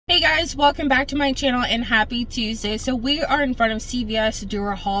Hey guys, welcome back to my channel and happy Tuesday. So we are in front of CVS to do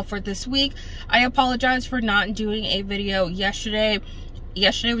our haul for this week. I apologize for not doing a video yesterday.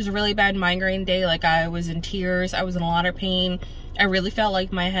 Yesterday was a really bad migraine day. Like, I was in tears. I was in a lot of pain. I really felt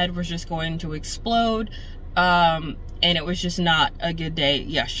like my head was just going to explode. And it was just not a good day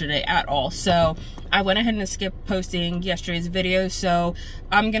yesterday at all. So I went ahead and skipped posting yesterday's video. So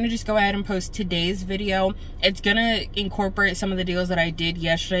I'm gonna just go ahead and post today's video. It's gonna incorporate some of the deals that I did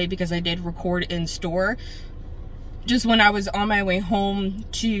yesterday because I did record in store. Just when I was on my way home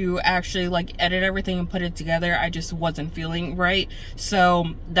to actually like edit everything and put it together, I just wasn't feeling right.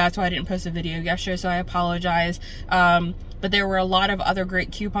 So that's why I didn't post a video yesterday, so I apologize. But there were a lot of other great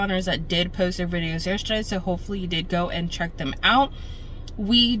couponers that did post their videos yesterday, so hopefully you did go and check them out.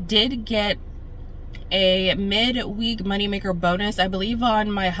 We did get a mid-week moneymaker bonus. I believe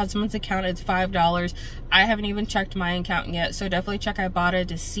on my husband's account it's $5. I haven't even checked my account yet, so definitely check Ibotta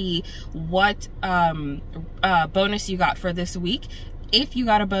to see what bonus you got for this week, if you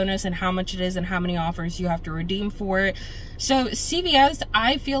got a bonus, and how much it is and how many offers you have to redeem for it. So CVS,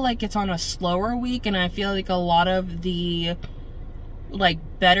 I feel like it's on a slower week, and I feel like a lot of the like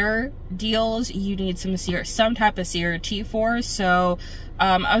better deals you need some type of CRT for. So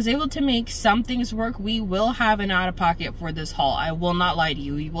I was able to make some things work. We will have an out-of-pocket for this haul. I will not lie to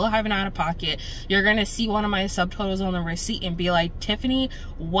you. We will have an out-of-pocket. You're gonna see one of my subtotals on the receipt and be like, Tiffany,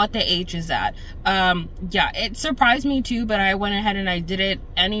 what the H is that? Yeah, it surprised me too, but I went ahead and I did it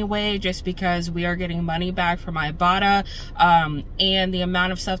anyway, just because we are getting money back from Ibotta, and the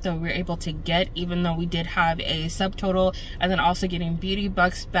amount of stuff that we were able to get, even though we did have a subtotal, and then also getting beauty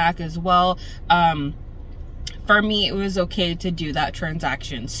bucks back as well. For me, it was okay to do that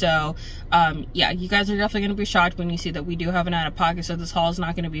transaction. So yeah, you guys are definitely going to be shocked when you see that we do have an out-of-pocket. So this haul is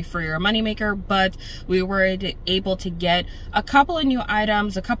not going to be free or a moneymaker, but we were able to get a couple of new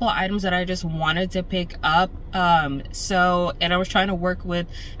items, a couple of items that I just wanted to pick up. And I was trying to work with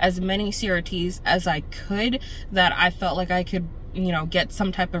as many CRTs as I could that I felt like I could, you know, get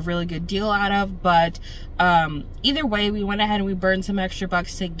some type of really good deal out of. But either way, we went ahead and we burned some extra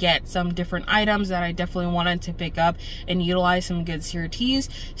bucks to get some different items that I definitely wanted to pick up and utilize some good CRTs.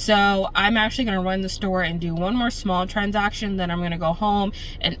 So I'm actually going to run the store and do one more small transaction. Then I'm going to go home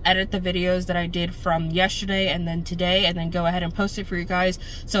and edit the videos that I did from yesterday and then today, and then go ahead and post it for you guys.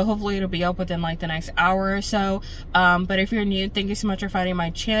 So hopefully it'll be up within like the next hour or so. But if you're new, thank you so much for finding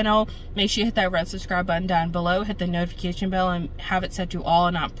my channel. Make sure you hit that red subscribe button down below, hit the notification bell, and have it set to all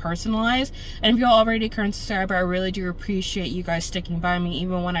and not personalized. And if you're already a current subscriber, I really do appreciate you guys sticking by me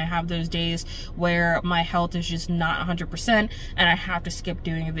even when I have those days where my health is just not 100% and I have to skip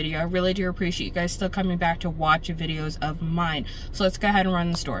doing a video. I really do appreciate you guys still coming back to watch videos of mine. So let's go ahead and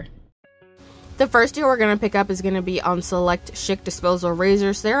run the store. The first deal we're going to pick up is going to be on select Schick disposal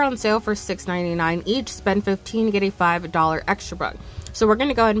razors. They're on sale for $6.99 each. Spend $15, get a $5 extra buck. So we're going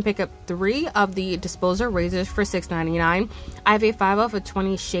to go ahead and pick up 3 of the disposal razors for $6.99. I have a 5 off of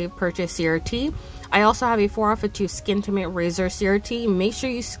 20 shave purchase CRT. I also have a 4 off of 2 skin to mint razor CRT. Make sure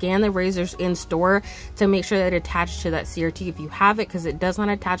you scan the razors in store to make sure that it attached to that CRT if you have it, because it does not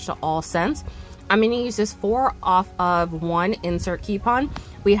attach to all scents. I'm going to use this 4 off of 1 insert coupon.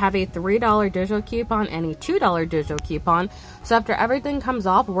 We have a $3 digital coupon and a $2 digital coupon. So after everything comes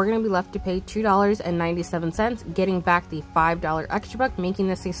off, we're going to be left to pay $2.97, getting back the $5 extra buck, making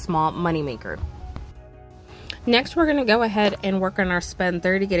this a small moneymaker. Next, we're going to go ahead and work on our spend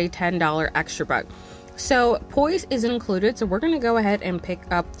 30, get a $10 extra buck. So Poise is included, so we're going to go ahead and pick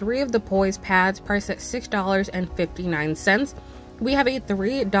up 3 of the Poise pads priced at $6.59. We have a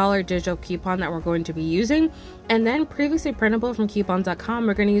 $3 digital coupon that we're going to be using, and then previously printable from coupons.com,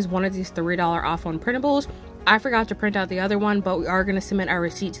 we're going to use one of these $3 off on printables. I forgot to print out the other one, but we are going to submit our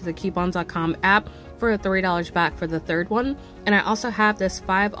receipt to the coupons.com app for a $3 back for the third one. And I also have this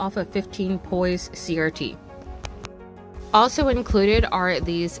 5 off of 15 Poise CRT. Also included are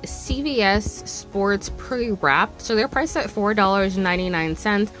these CVS Sports Pre-Wrap. So they're priced at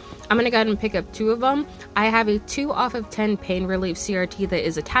 $4.99. I'm going to go ahead and pick up 2 of them. I have a 2 off of 10 Pain Relief CRT that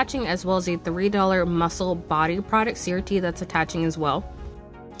is attaching, as well as a $3 Muscle Body Product CRT that's attaching as well.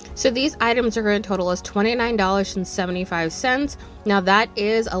 So these items are going to total us $29.75. Now that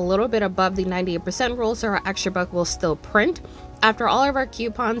is a little bit above the 98% rule, so our extra buck will still print. After all of our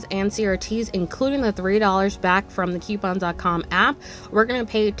coupons and CRTs, including the $3 back from the coupons.com app, we're going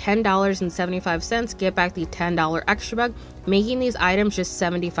to pay $10.75, get back the $10 extra buck, making these items just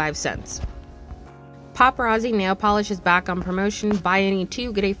 75 cents. Paparazzi nail polish is back on promotion. Buy any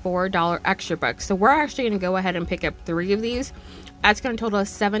 2, get a $4 extra buck. So we're actually going to go ahead and pick up 3 of these. That's going to total us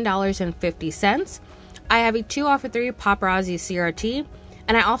 $7.50. I have a 2 off of 3 Paparazzi CRT.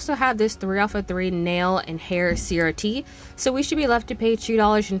 And I also have this 3 off of 3 nail and hair CRT. So we should be left to pay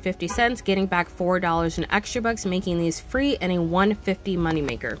 $2.50, getting back $4 in extra bucks, making these free and a $1.50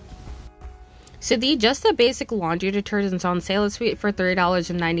 moneymaker. So just the basic laundry detergents on sale this week for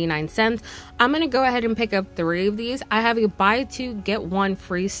 $3.99. I'm going to go ahead and pick up 3 of these. I have a buy 2 get 1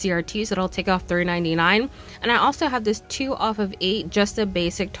 free CRT, so it'll take off $3.99. And I also have this 2 off of 8, just a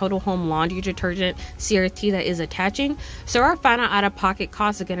basic total home laundry detergent CRT that is attaching. So our final out-of-pocket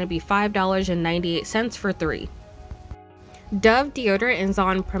cost is going to be $5.98 for 3. Dove deodorant is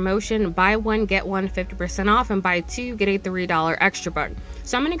on promotion. Buy 1 get 1 50% off, and buy 2 get a $3 extra buck.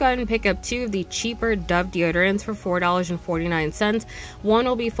 So I'm going to go ahead and pick up 2 of the cheaper Dove deodorants for $4.49. One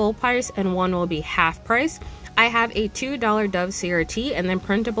will be full price and one will be half price. I have a $2 Dove CRT, and then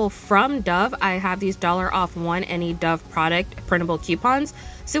printable from Dove, I have these $1 off 1 any Dove product printable coupons.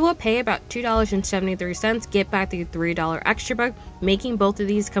 So we'll pay about $2.73, get back the $3 extra buck, making both of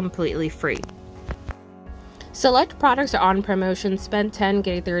these completely free. Select products are on promotion. Spend $10,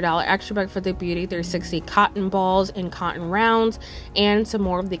 get a $3 extra buck for the Beauty 360 cotton balls and cotton rounds, and some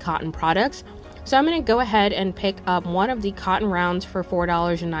more of the cotton products. So I'm going to go ahead and pick up 1 of the cotton rounds for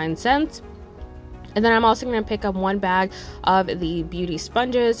 $4.09. And then I'm also going to pick up 1 bag of the beauty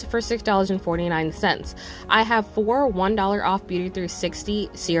sponges for $6.49. I have 4 $1 off Beauty 360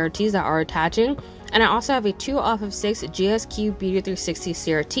 CRTs that are attaching. And I also have a 2 off of 6 GSQ Beauty 360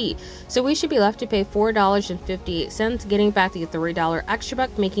 CRT. So we should be left to pay $4.58, getting back the $3 extra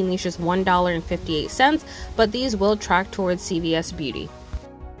buck, making these just $1.58. But these will track towards CVS Beauty.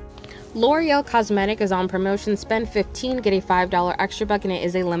 L'Oreal Cosmetic is on promotion. Spend $15, get a $5 extra buck, and it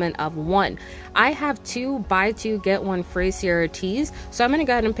is a limit of 1. I have 2 buy 2 get 1 free CRTs, so I'm going to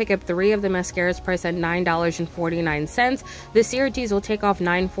go ahead and pick up 3 of the mascaras priced at $9.49. The CRTs will take off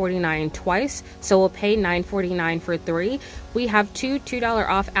 $9.49 twice, so we'll pay $9.49 for 3. We have 2 $2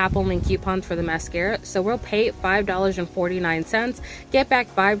 off Apple Link coupons for the mascara, so we'll pay $5.49, get back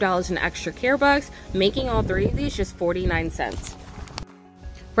 $5 in extra care bucks, making all 3 of these just 49 cents.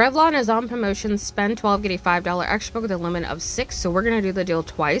 Revlon is on promotion. Spend $12, get a $5 extra buck with a limit of 6. So we're going to do the deal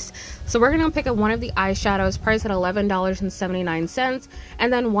twice. So we're going to pick up 1 of the eyeshadows priced at $11.79.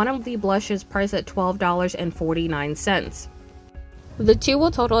 And then 1 of the blushes priced at $12.49. The 2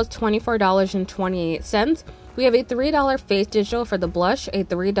 will total is $24.28. We have a $3 face digital for the blush, a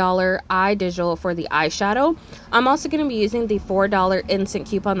 $3 eye digital for the eyeshadow. I'm also going to be using the $4 instant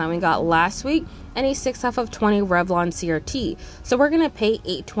coupon that we got last week, and a 6 off of 20 Revlon CRT. So we're going to pay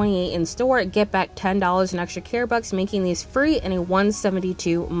 $8.28 in store, get back $10 in extra care bucks, making these free and a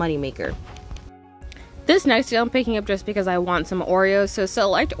 $1.72 moneymaker. This next deal I'm picking up just because I want some Oreos. So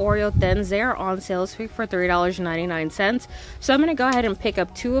select Oreo Thins. They are on sale this week for $3.99. So I'm going to go ahead and pick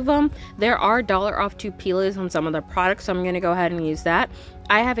up 2 of them. There are $1 off 2 peelies on some of the products, so I'm going to go ahead and use that.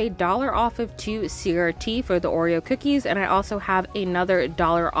 I have a $1 off of 2 CRT for the Oreo cookies, and I also have another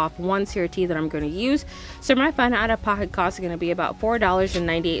 $1 off 1 CRT that I'm going to use. So my final out-of-pocket cost is going to be about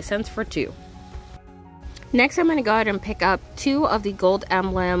 $4.98 for 2. Next, I'm going to go ahead and pick up 2 of the Gold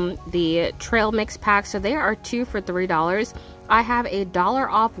Emblem, the Trail Mix packs. So they are 2 for $3. I have a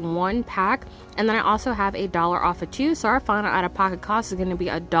 $1 off 1 pack, and then I also have a $1 off of 2. So our final out-of-pocket cost is going to be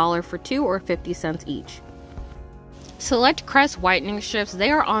 $1 for 2, or 50 cents each. Select Crest whitening strips.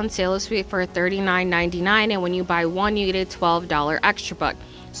 They are on sale this week for $39.99, and when you buy 1, you get a $12 extra buck.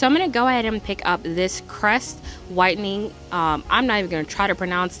 So I'm going to go ahead and pick up this Crest whitening. I'm not even going to try to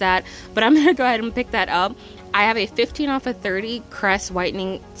pronounce that, but I'm going to go ahead and pick that up. I have a 15 off of 30 Crest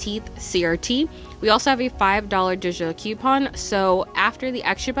whitening teeth CRT. We also have a $5 digital coupon. So after the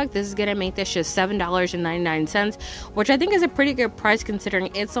extra buck, this is going to make this just $7.99, which I think is a pretty good price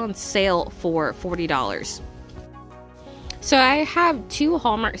considering it's on sale for $40. So I have 2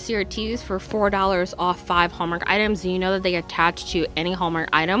 Hallmark CRTs for $4 off 5 Hallmark items. You know that they attach to any Hallmark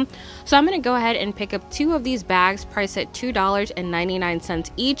item. So I'm going to go ahead and pick up 2 of these bags priced at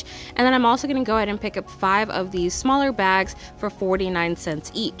 $2.99 each. And then I'm also going to go ahead and pick up 5 of these smaller bags for 49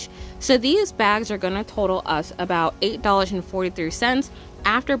 cents each. So these bags are going to total us about $8.43.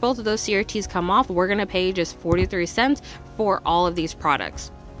 After both of those CRTs come off, we're going to pay just 43 cents for all of these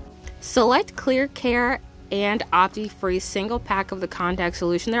products. Select Clear Care and Opti-Free single pack of the contact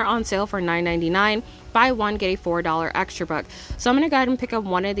solution. They're on sale for $9.99. Buy 1, get a $4 extra buck. So I'm going to go ahead and pick up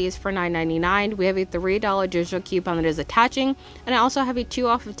 1 of these for $9.99. We have a $3 digital coupon that is attaching, and I also have a 2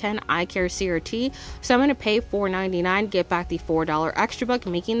 off of 10 eye care CRT. So I'm going to pay $4.99, get back the $4 extra buck,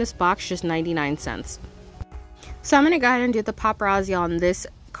 making this box just 99 cents. So I'm going to go ahead and do the paparazzi on this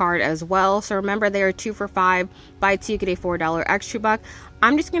card as well. So remember, they are 2 for $5. Buy 2, get a $4 extra buck.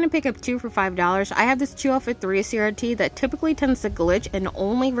 I'm just going to pick up 2 for $5. I have this 2 off of 3 CRT that typically tends to glitch and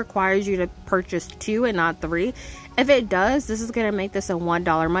only requires you to purchase 2 and not 3. If it does, this is going to make this a $1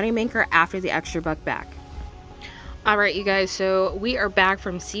 moneymaker after the extra buck back. Alright, you guys, so we are back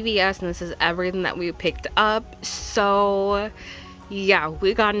from CVS, and this is everything that we picked up. So yeah,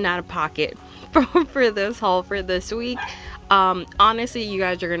 we got an out of pocket for this haul for this week. Honestly, you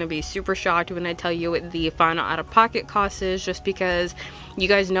guys are going to be super shocked when I tell you what the final out of pocket cost is, just because you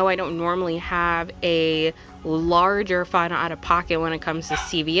guys know I don't normally have a larger final out of pocket when it comes to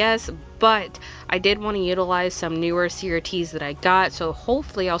CVS, but I did want to utilize some newer CRTs that I got, so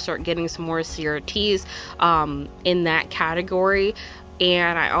hopefully I'll start getting some more CRTs in that category.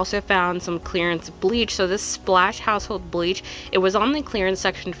 And I also found some clearance bleach. So this Splash Household Bleach, it was on the clearance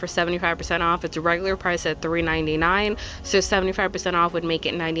section for 75% off. It's a regular price at $3.99, so 75% off would make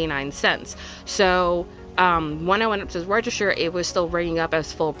it 99 cents. So when I went up to register, it was still ringing up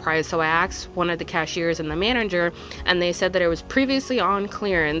as full price. So I asked one of the cashiers and the manager, and they said that it was previously on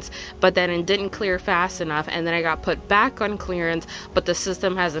clearance, but then it didn't clear fast enough, and then I got put back on clearance, but the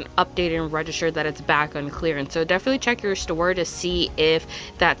system hasn't updated and registered that it's back on clearance. So definitely check your store to see if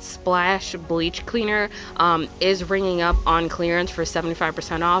that Splash bleach cleaner is ringing up on clearance for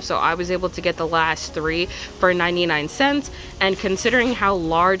 75% off. So I was able to get the last 3 for 99 cents, and considering how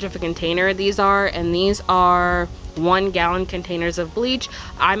large of a container these are, and these are 1-gallon containers of bleach,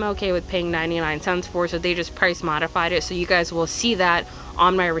 I'm okay with paying 99 cents for. So they just price modified it, so you guys will see that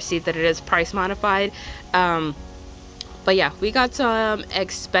on my receipt that it is price modified. But yeah, we got some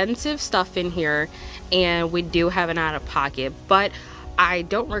expensive stuff in here, and we do have an out of pocket, but I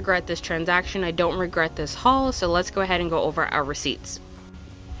don't regret this transaction. I don't regret this haul. So let's go ahead and go over our receipts.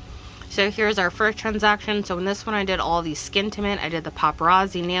 So here's our first transaction. So in this one, I did all the skin tint, I did the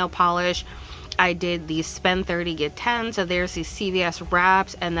paparazzi nail polish, I did the spend 30 get 10. So there's the CVS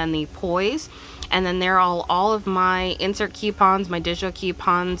wraps, and then the poise, and then there are all of my insert coupons, my digital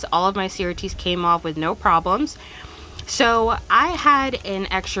coupons. All of my CRTs came off with no problems. So I had an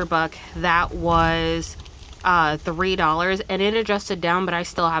extra buck that was $3, and it adjusted down, but I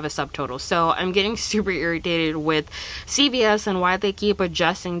still have a subtotal. So I'm getting super irritated with CVS and why they keep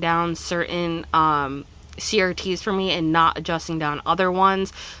adjusting down certain CRTs for me and not adjusting down other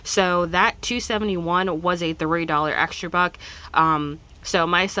ones. So that $2.71 was a $3 extra buck. So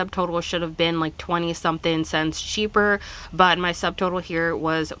my subtotal should have been like 20 something cents cheaper, but my subtotal here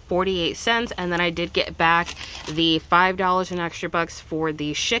was 48 cents. And then I did get back the $5 in extra bucks for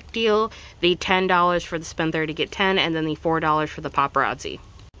the Chic deal, the $10 for the spend 30 get 10, and then the $4 for the paparazzi.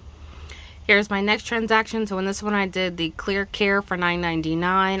 Here's my next transaction. So in this one, I did the Clear Care for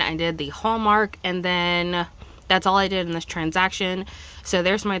 $9.99. I did the Hallmark, and then that's all I did in this transaction. So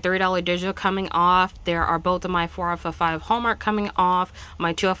there's my $3 digital coming off. There are both of my 4 off of 5 Hallmark coming off,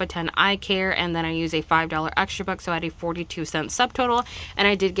 my 2 off of 10 eye care, and then I use a $5 extra buck, so I had a 42-cent subtotal, and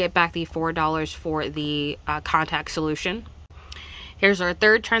I did get back the $4 for the contact solution. Here's our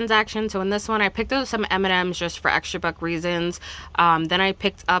third transaction. So in this one, I picked up some M&Ms just for extra buck reasons. Then I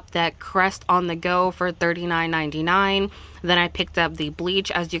picked up that Crest on the go for $39.99. Then I picked up the bleach.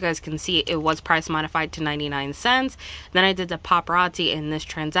 As you guys can see, it was price modified to 99 cents. Then I did the paparazzi in this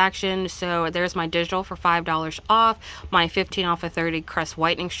transaction. So there's my digital for $5 off, my 15 off of 30 Crest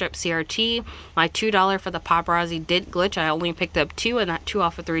whitening strip CRT, my $2 for the paparazzi did glitch. I only picked up 2, and that 2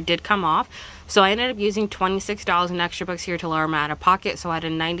 off of 3 did come off. So I ended up using $26 in extra bucks here to lower my out of pocket. So I had a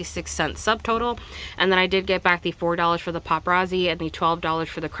 96-cent subtotal. And then I did get back the $4 for the paparazzi and the $12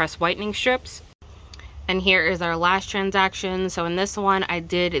 for the Crest whitening strips. And here is our last transaction. So in this one, I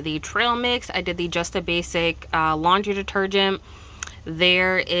did the trail mix. I did the Just a Basic laundry detergent.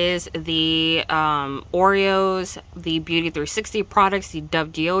 There is the Oreos, the Beauty 360 products, the Dove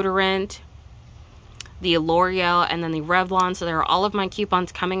deodorant, the L'Oreal, and then the Revlon. So there are all of my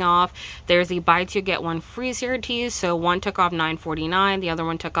coupons coming off. There's the buy 2 get 1 free CRTs. So one took off $9.49, the other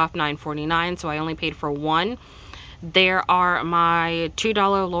one took off $9.49, so I only paid for 1. There are my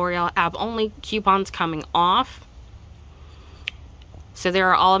 $2 L'Oreal app only coupons coming off. So there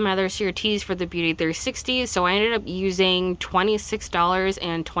are all of my other CRTs for the Beauty 360. So I ended up using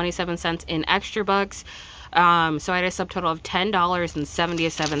 $26.27 in extra bucks. So I had a subtotal of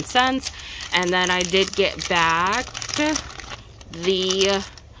 $10.77. And then I did get back the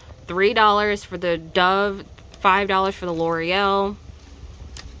 $3 for the Dove, $5 for the L'Oreal,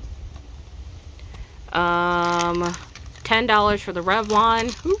 $10 for the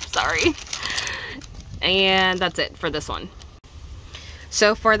Revlon. Oops, sorry. And that's it for this one.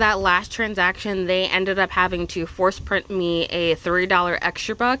 So for that last transaction, they ended up having to force print me a $3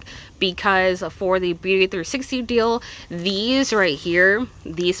 extra buck, because for the Beauty 360 deal, these right here,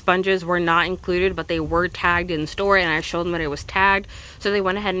 these sponges were not included, but they were tagged in store, and I showed them that it was tagged. So they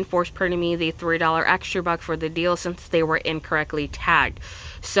went ahead and force printed me the $3 extra buck for the deal, since they were incorrectly tagged.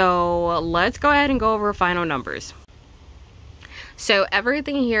 So let's go ahead and go over final numbers. So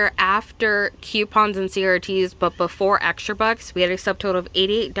everything here after coupons and CRTs, but before extra bucks, we had a subtotal of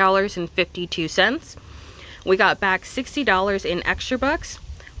 $88.52. We got back $60 in extra bucks.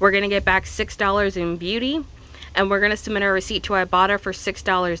 We're gonna get back $6 in beauty, and we're gonna submit our receipt to Ibotta for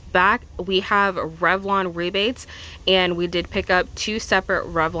 $6 back. We have Revlon rebates, and we did pick up 2 separate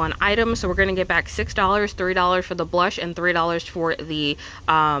Revlon items, so we're gonna get back $6, $3 for the blush, and $3 for the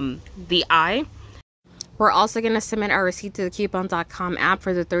eye. We're also going to submit our receipt to the coupons.com app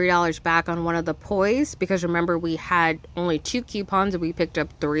for the $3 back on one of the poise, because remember, we had only 2 coupons and we picked up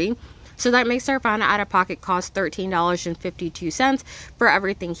 3. So that makes our final out-of-pocket cost $13.52 for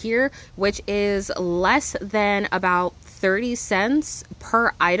everything here, which is less than about 30 cents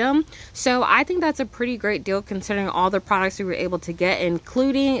per item. So I think that's a pretty great deal considering all the products we were able to get,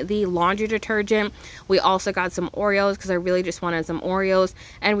 including the laundry detergent. We also got some Oreos because I really just wanted some Oreos,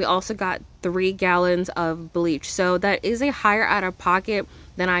 and we also got 3 gallons of bleach. So that is a higher out-of-pocket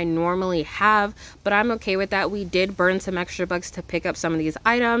than I normally have, but I'm okay with that. We did burn some extra bucks to pick up some of these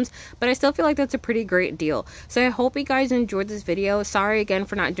items, but I still feel like that's a pretty great deal. So I hope you guys enjoyed this video. Sorry again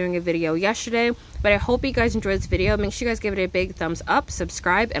for not doing a video yesterday, but I hope you guys enjoyed this video. Make sure you guys give it a big thumbs up,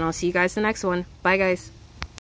 subscribe, and I'll see you guys in the next one. Bye guys.